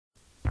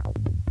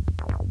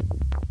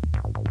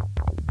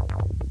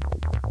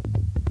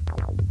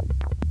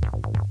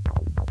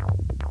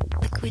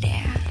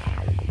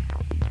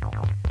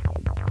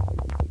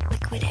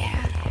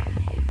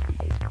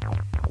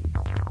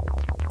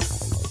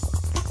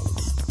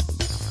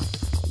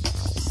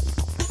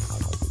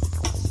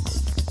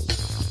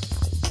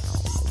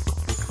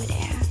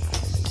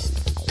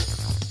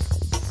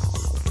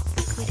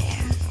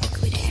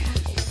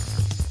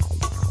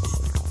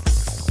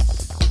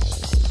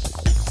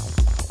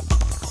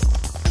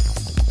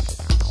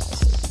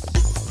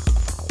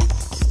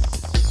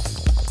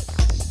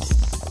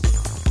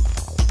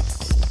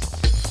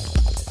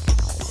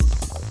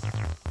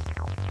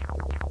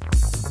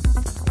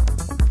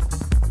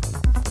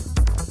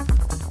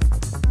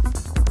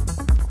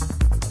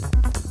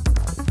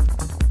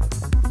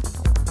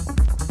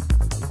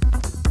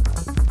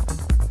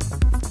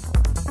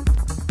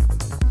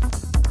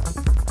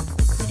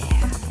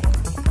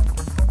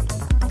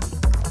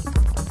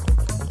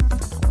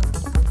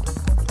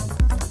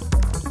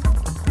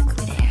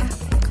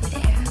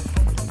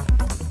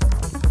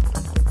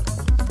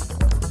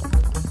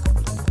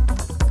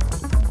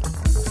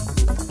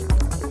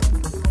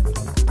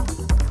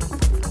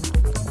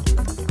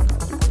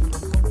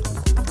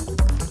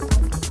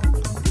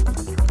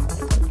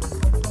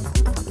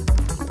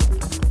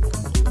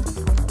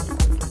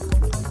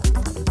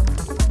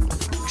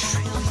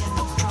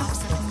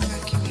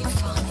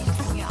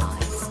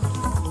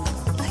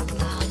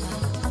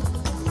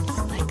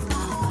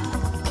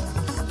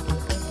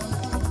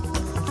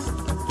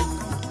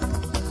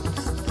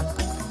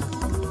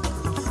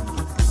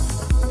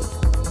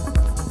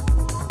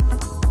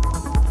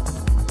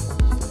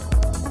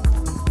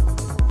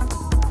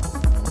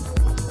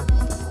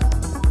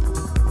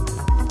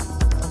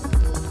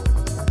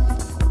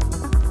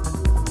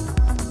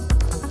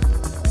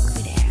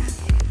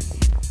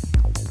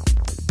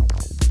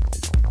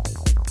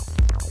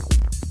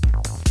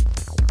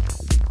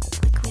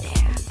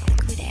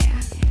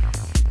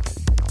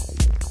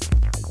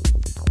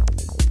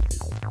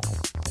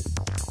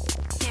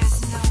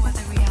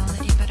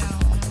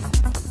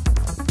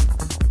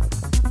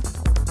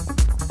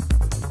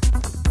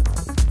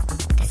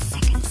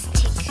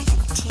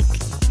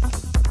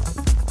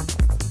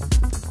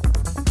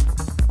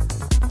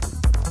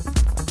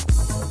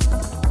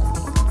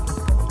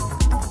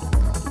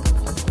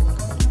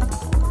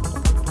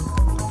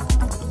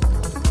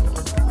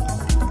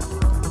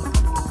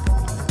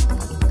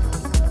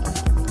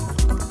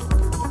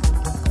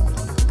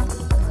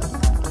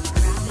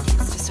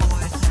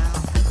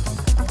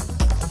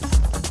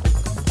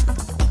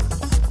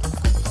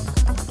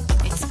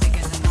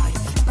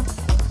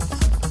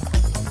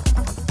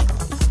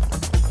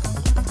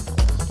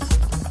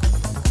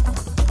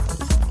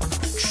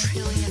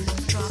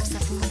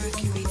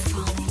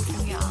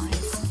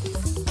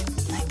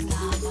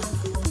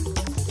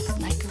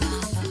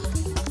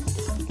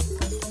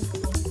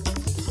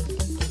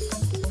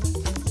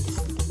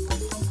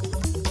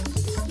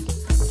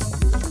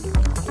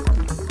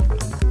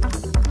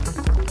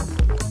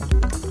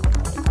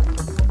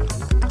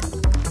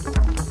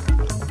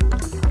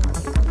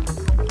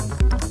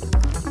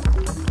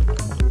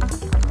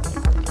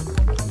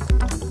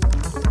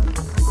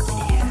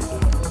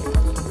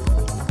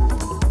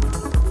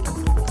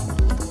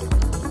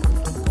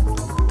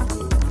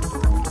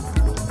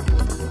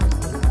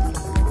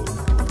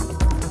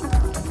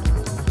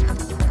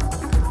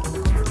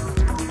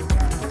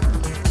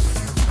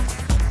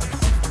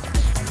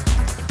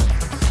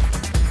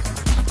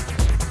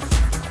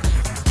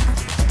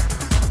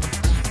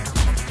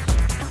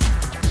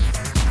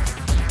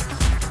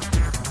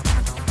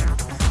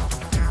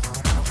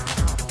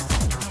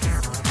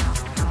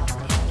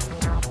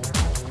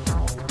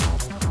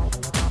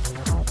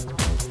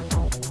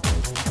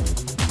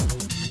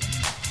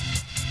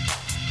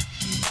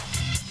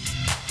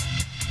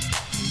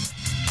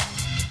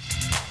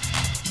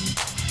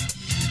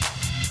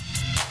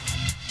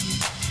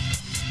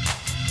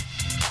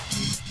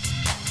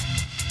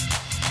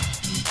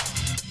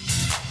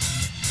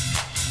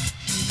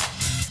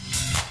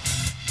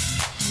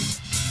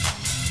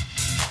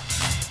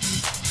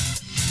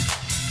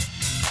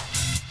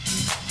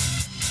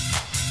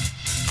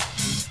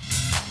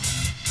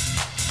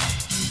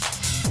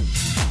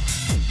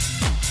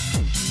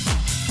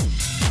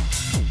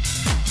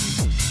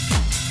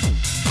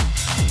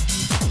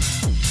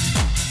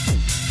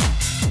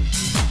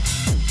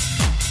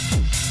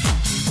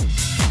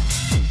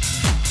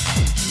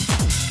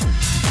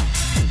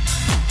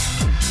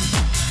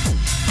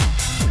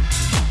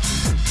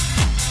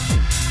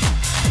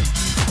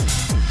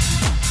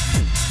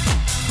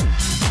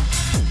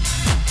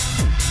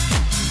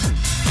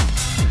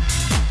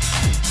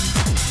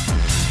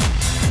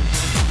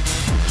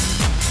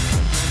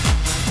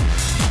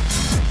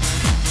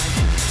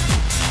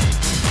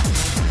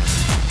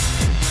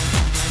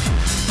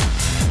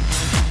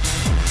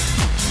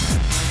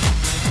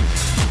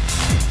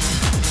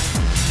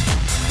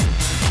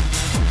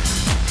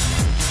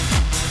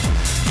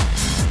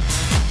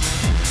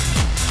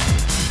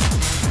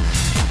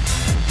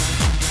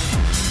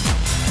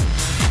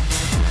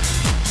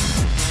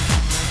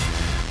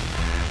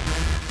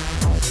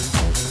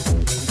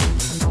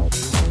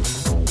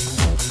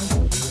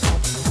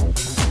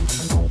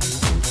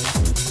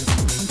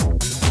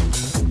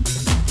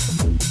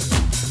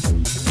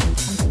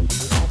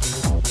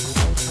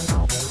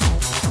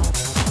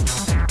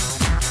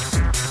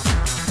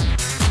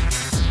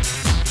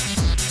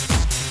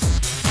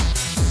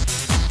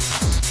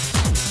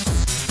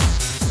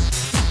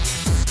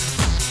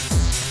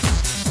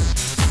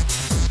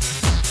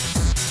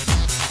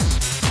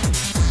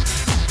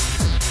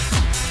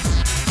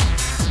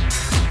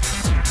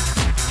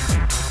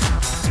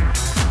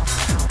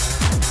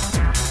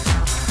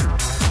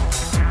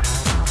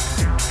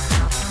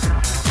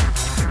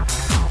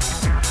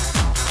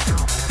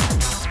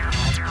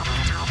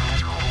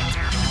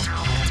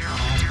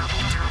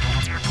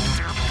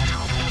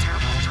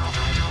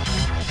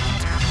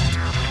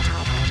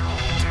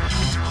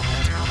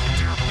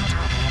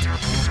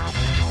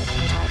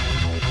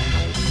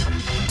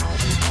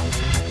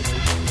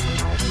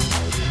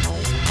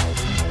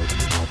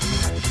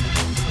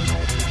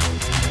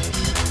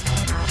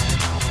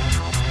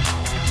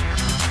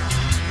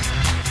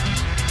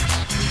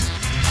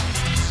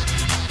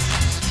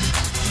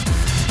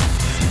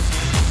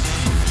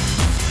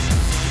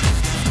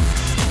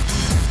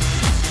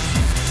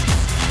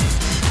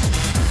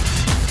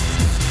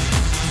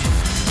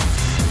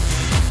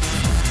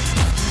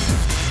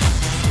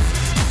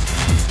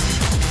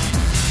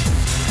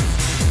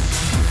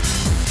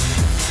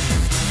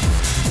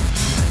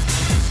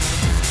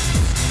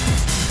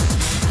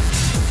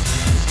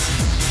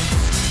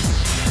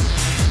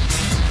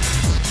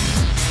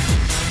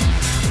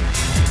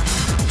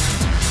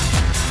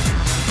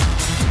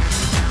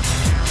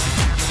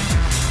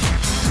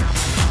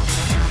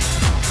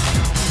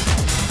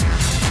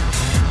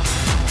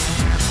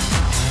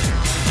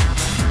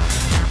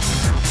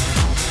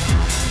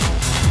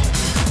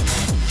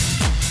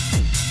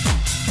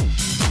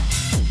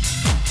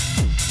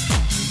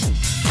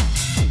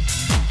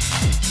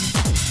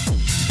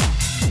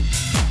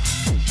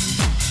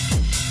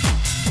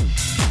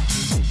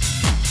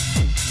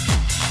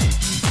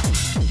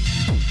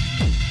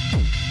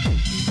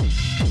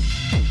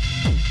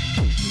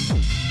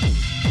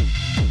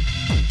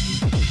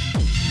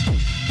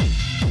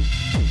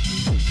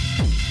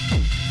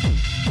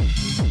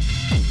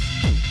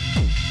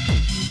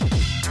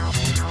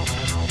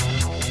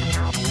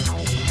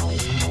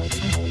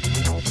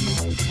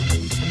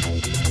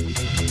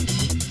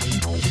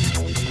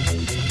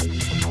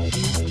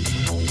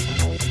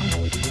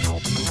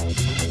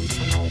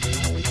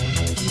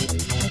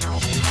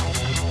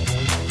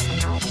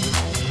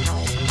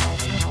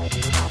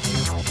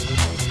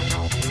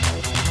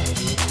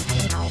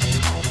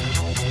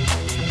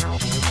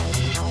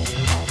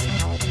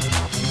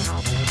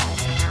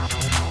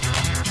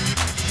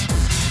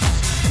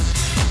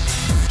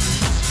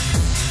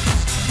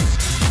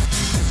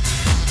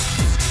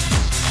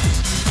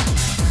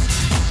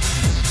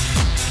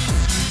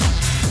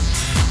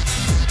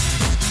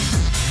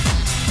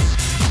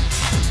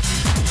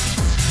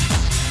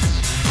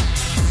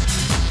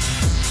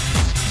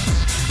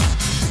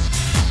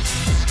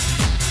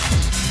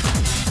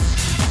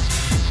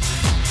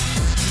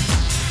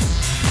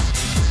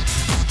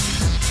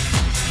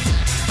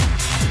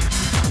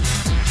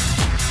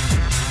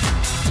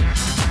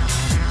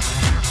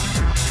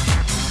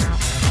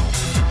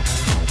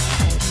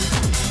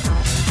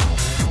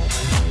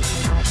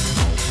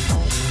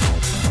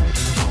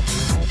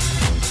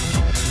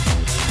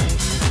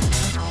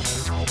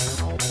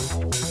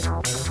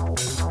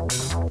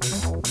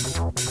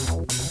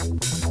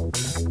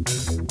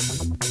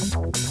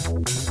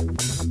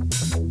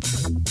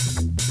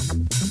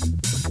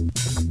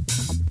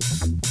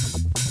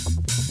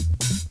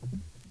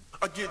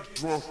get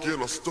drunk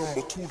and I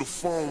stumble to the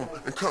phone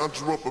and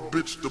conjure up a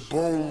bitch to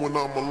bone when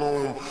I'm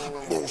alone.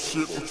 Oh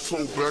shit, I'm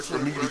so back,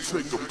 I need to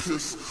take a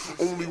piss.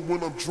 Only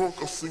when I'm drunk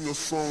I sing a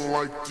song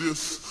like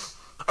this.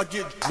 I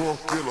get drunk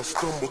and I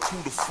stumble to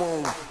the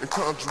phone and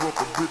conjure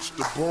up a bitch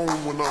to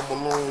bone when I'm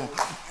alone.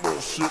 Oh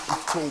shit,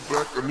 I'm so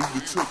back, I need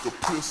to take a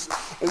piss.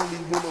 Only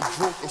when I'm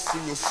drunk I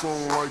sing a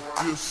song like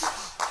this.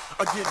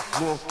 I get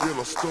drunk and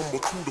I stumble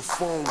to the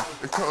phone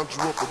and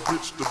conjure up a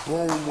bitch to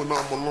bone when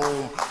I'm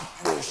alone.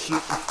 Oh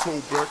shit, I'm so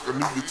back, I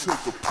need to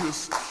take a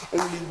piss.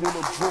 Only when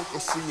I'm drunk I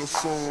sing a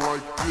song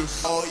like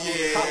this. Oh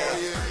yeah,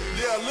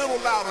 yeah, a little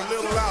louder,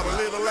 little louder,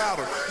 little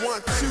louder. 1,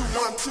 2,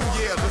 1, 2,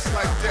 yeah, just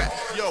like that.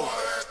 Yo,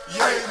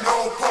 ain't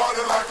no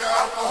party like an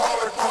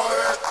alcoholic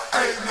party.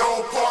 Ain't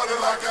no party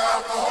like an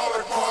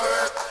alcoholic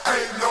party.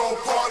 Ain't no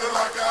party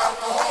like an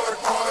alcoholic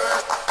party.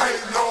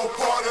 Ain't no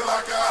party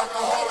like an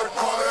alcoholic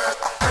party.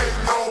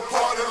 Ain't no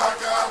party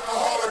like an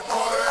alcoholic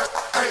party.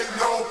 Ain't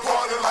no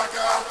party like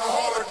an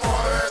alcoholic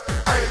party.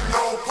 Ain't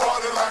no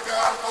party like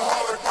an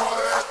alcoholic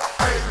party.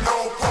 Ain't no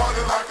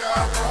party like an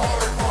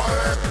alcoholic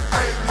party.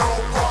 Ain't no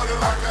party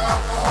like an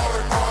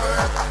alcoholic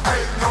party.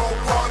 Ain't no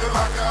party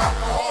like an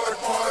alcoholic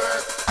party.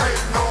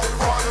 Ain't no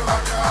party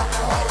like an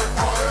alcoholic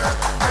party.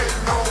 Ain't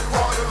no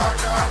party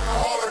like an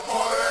alcoholic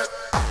party.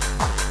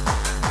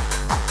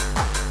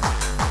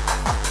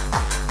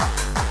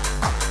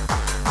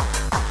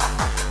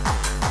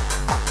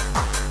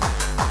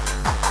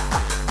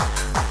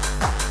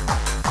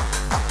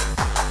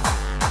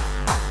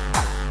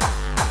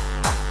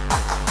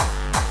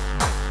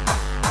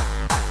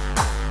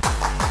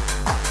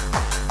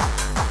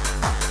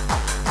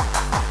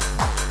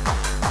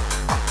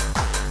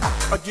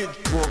 I get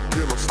drunk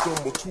and I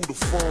stumble to the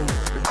phone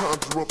and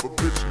conjure up a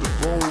bitch to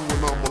bone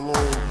when I'm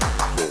alone.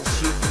 Oh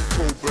shit, I'm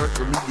so back,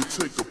 I need to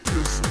take a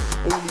piss.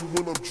 Only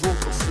when I'm drunk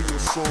I sing a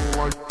song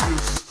like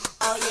this.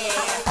 Oh yeah.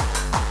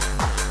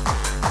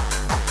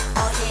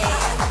 Oh yeah.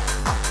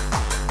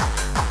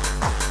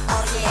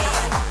 Oh yeah.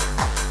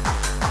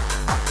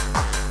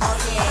 Oh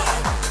yeah.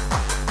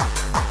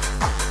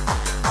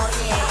 Oh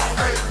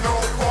yeah. Ain't no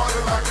party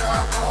like an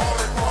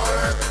alcoholic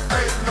party.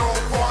 Ain't no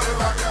party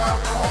like an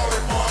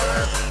alcoholic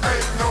party.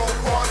 Ain't no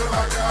party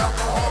like an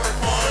alcoholic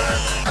party.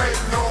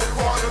 Ain't no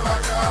party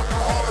like an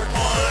alcoholic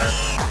party.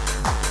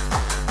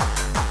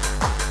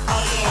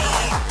 Oh yeah.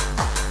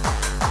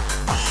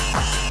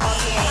 Oh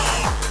yeah.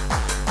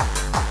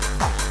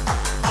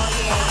 Oh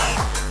yeah.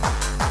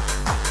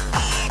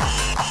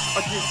 I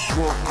get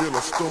drunk and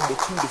I stumble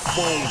to the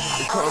phone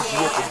and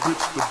conjure up a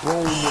bitch to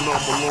bone when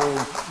I'm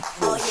alone.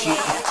 Oh shit,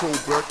 I'm so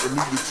back, I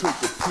need to take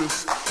a piss.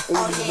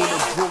 Only when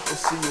I'm drunk I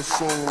sing a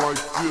song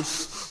like this.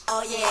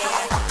 Oh yeah.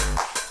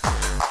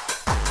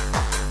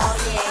 Oh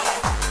yeah.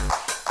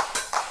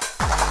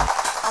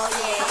 Oh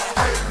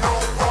yeah. Ain't no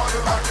party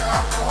like an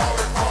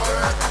alcoholic party.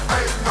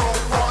 Ain't no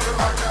party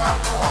like an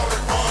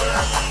alcoholic party.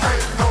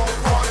 Ain't no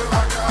party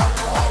like an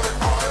alcoholic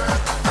party.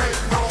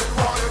 Ain't no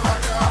party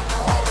like an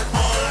alcoholic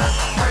party.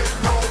 Ain't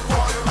no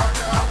party like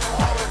an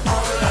alcoholic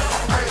party.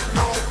 Ain't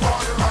no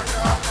party like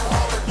an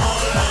alcoholic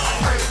party.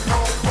 Ain't no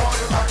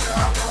party like an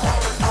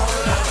alcoholic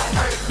party.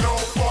 Ain't no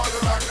party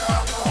like an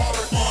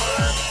alcoholic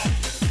party.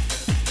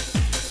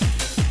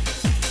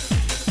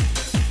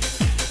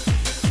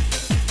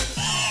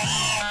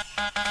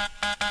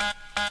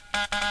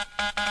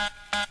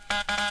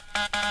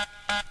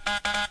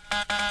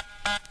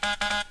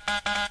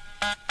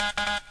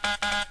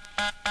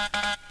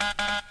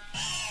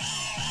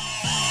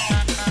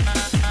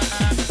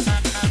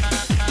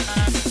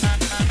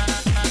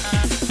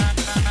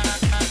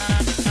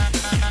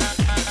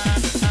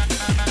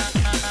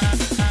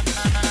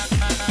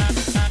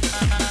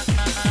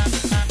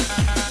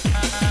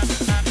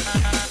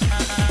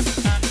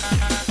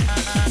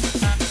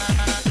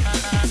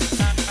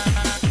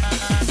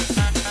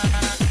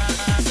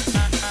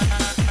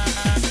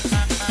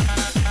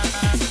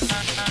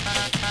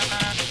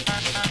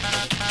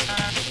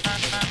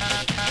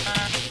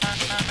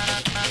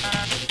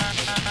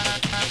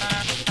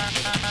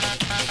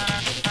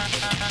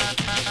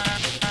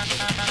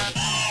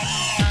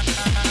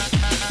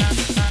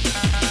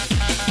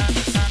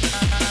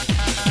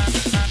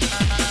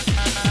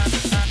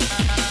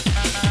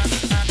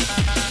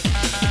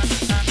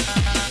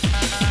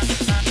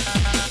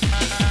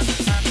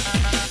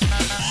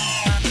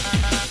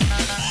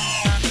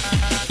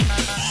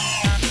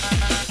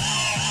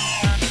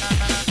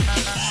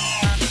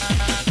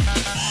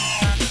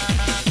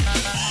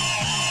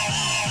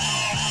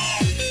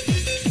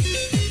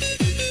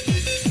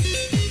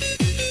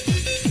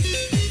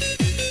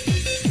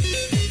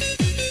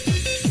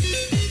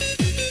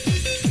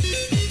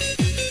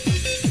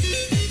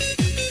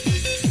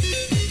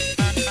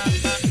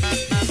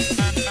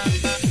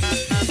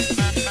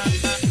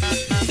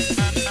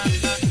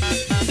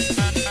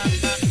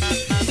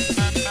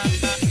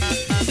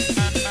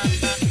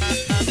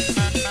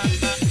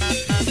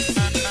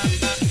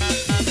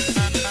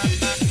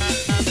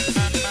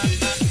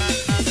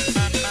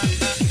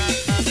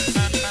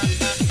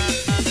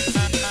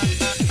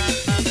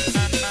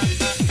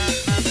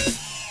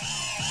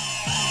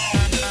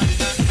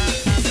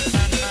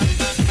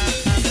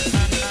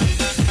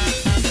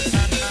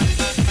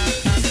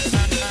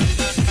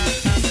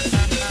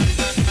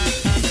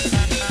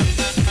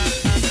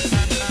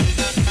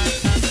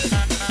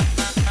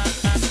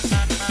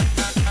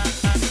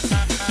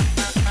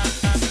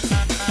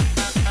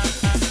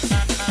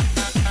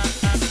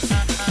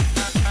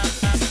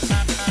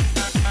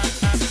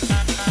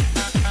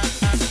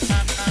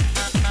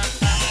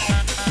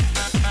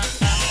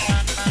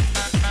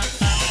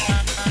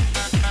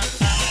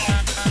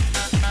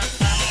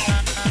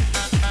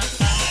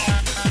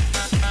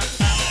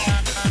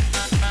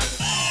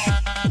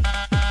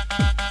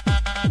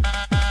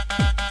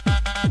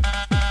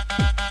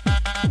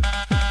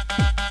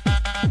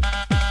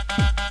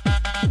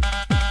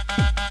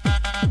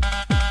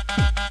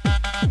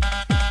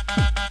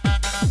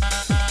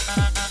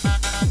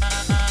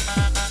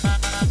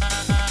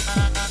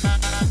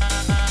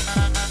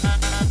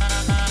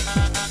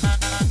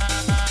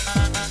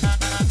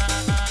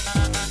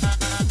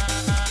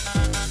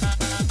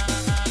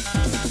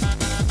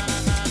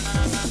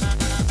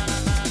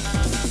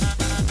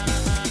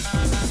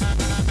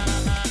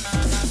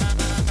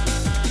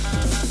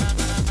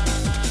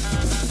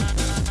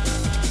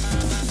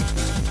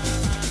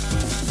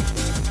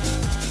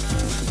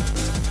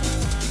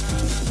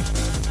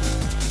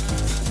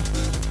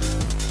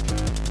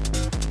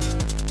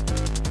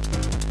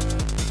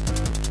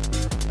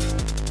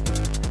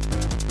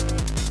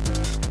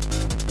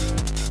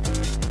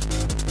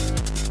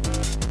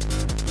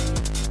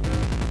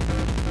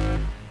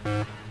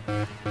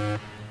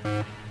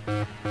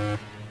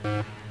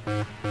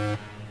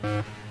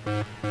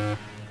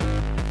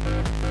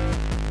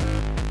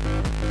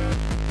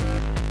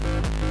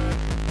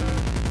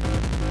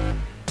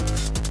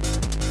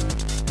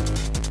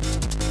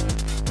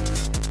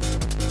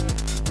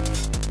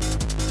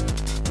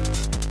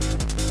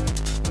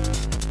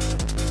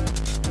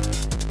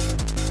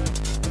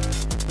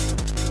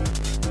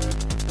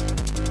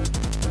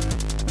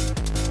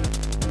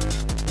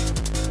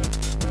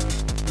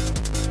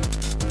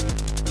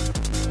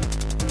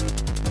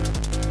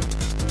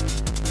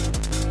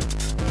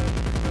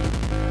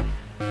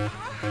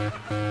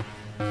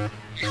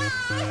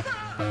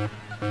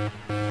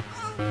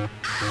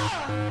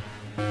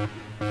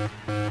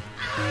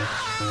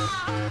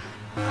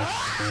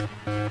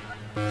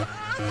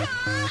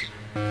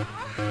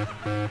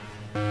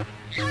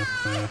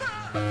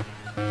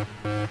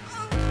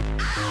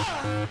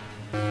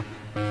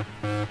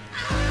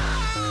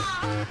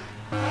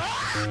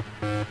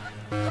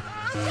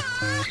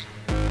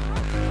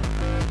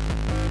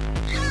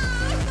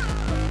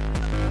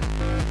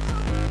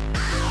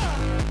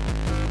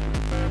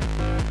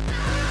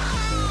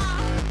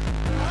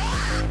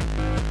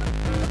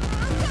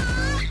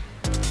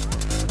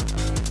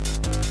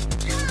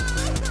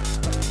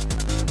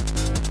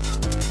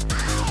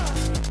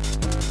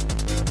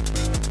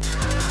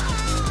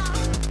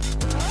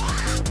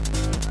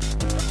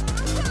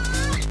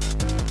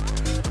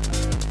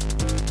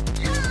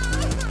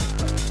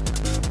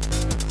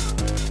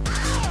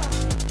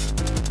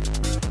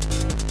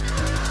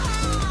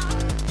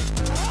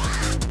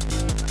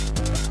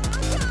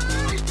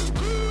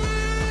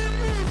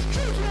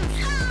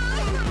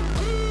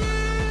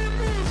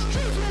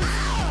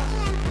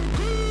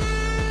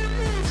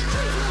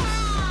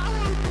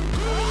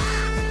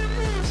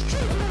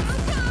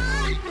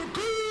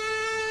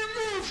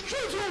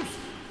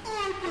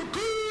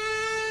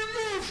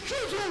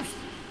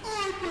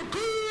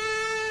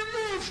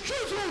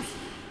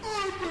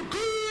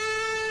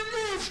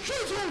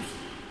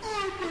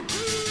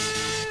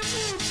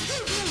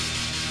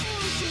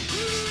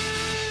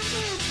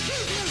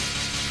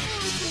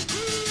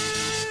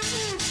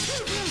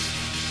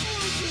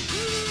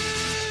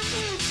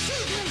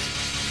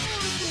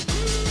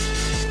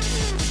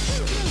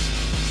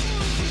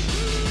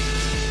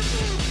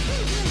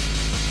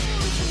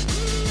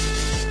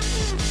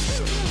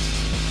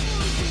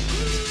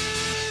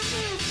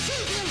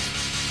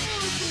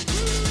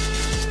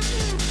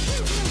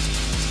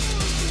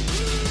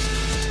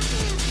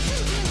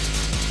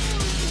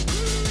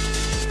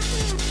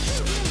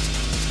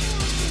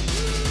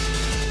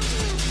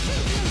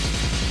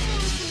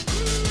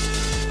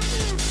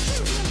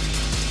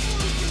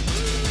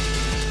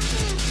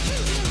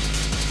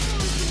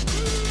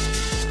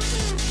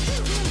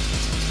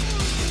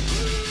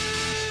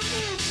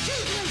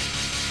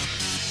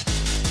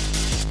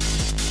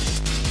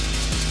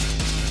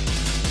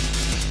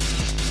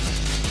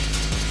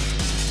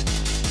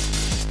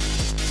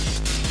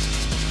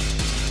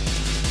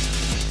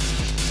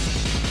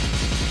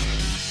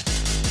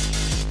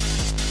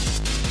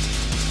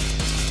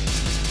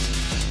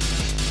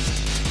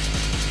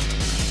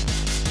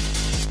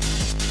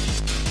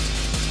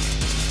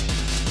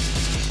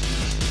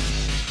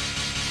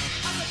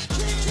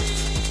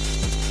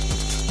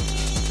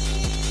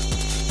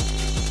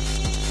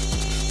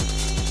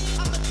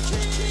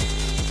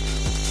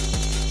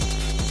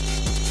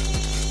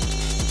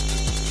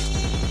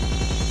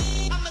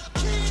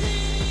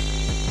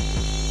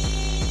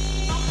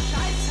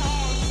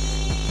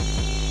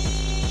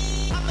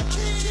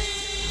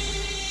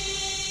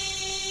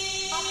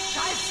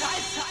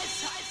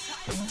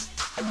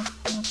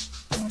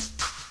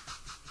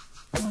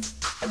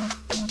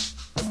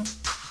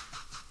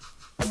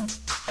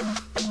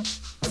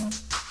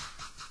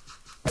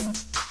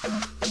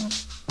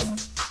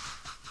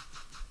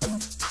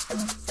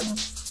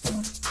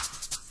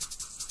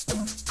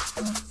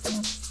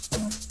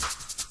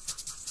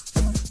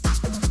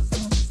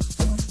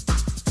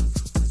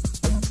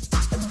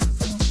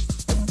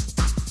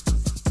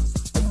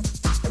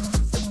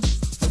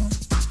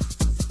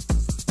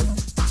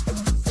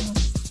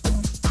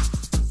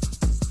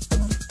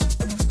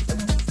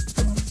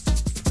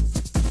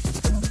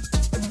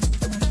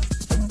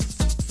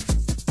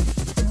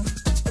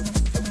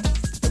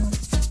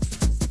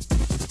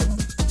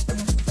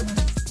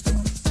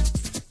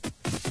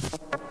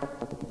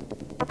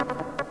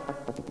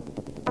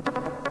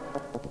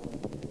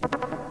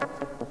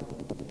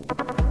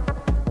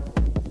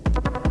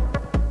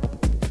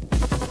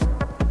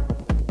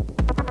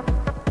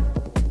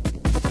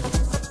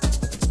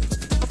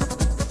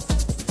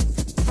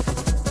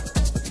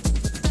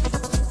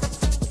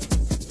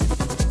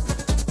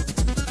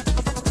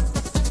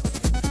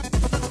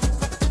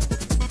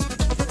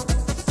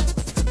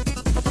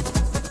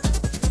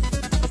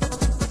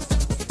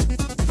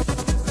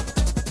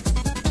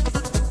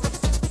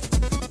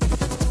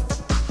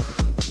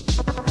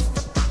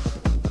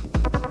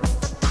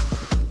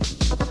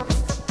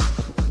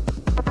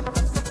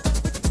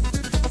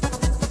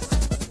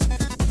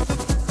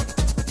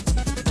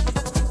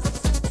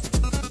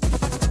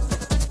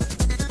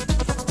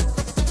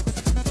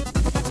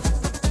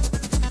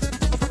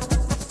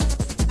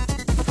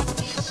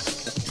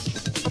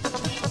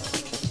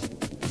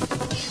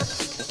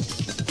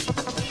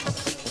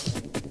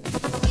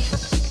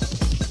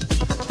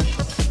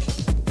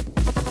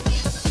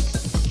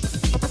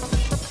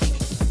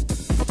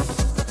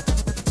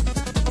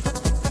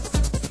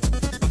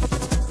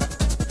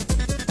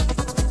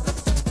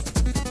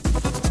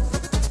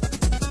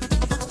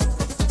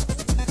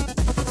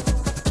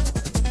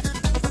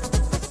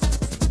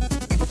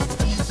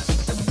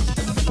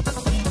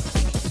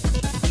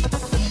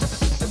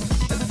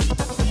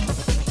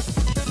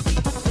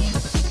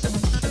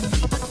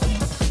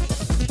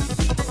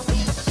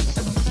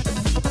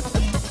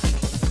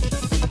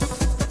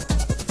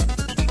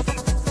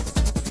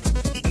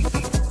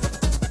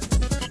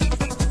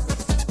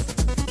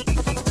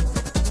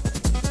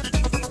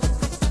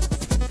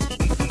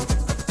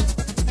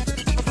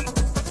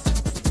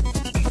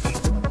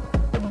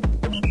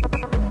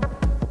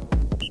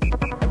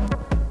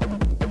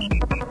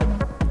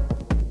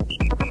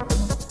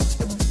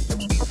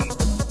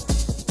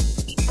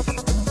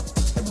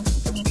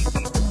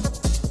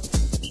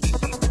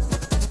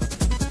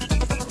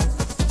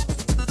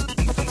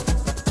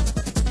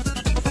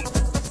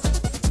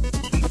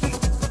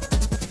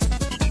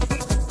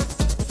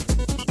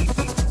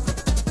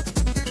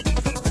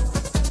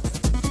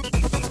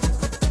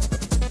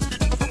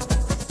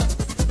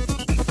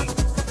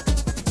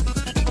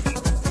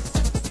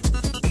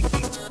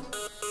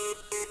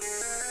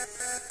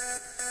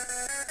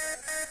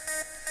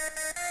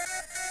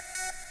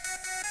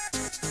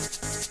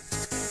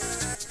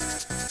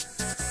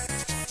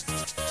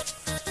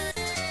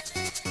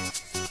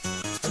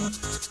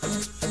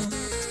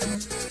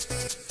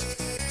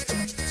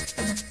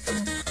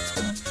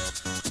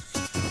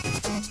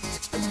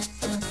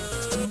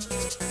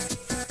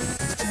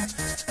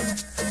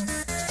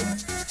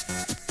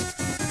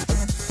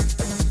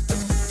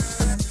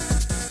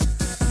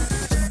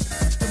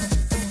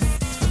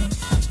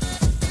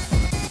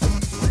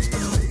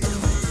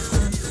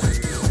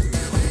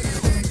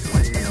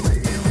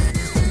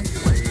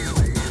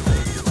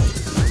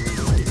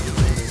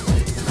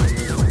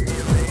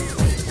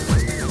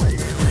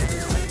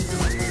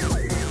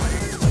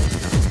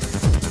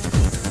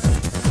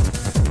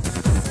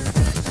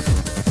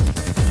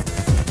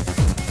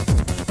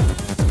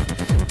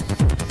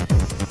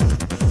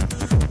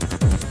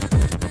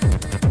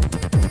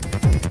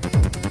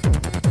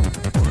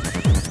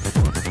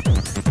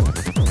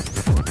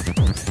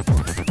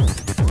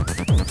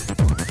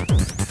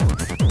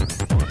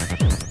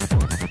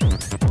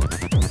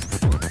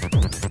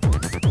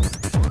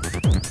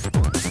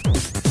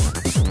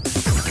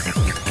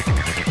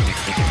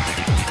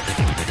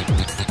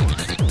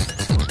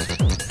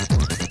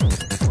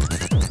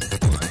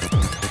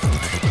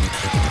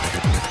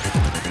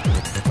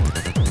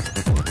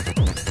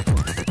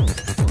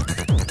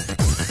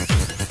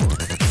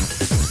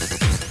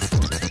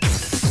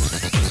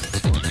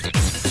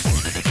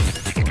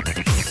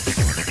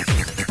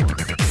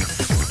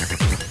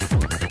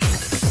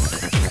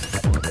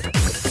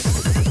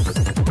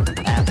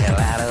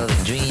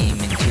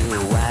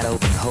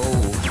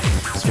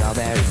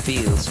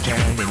 was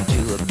turned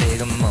into a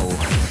bigger mole.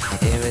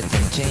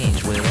 Everything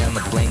changed within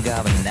the blink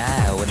of an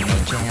eye, with no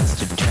chance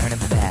to turn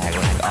it back,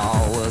 like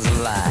all was a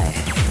lie.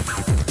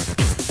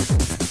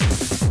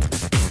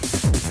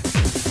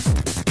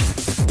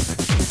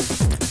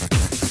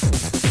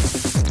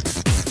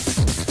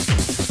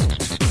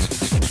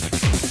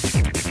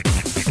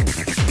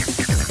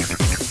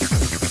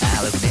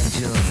 I looked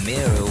into the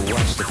mirror,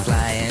 watched the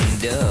flying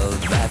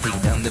dove. I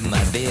peeked under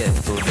my bed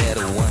for that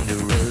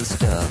wondrous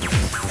stuff.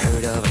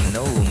 Heard of an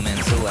old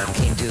man, so I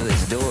came to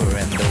his door,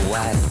 and the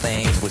white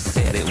things were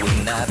said it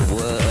was not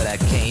what I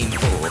came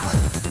for.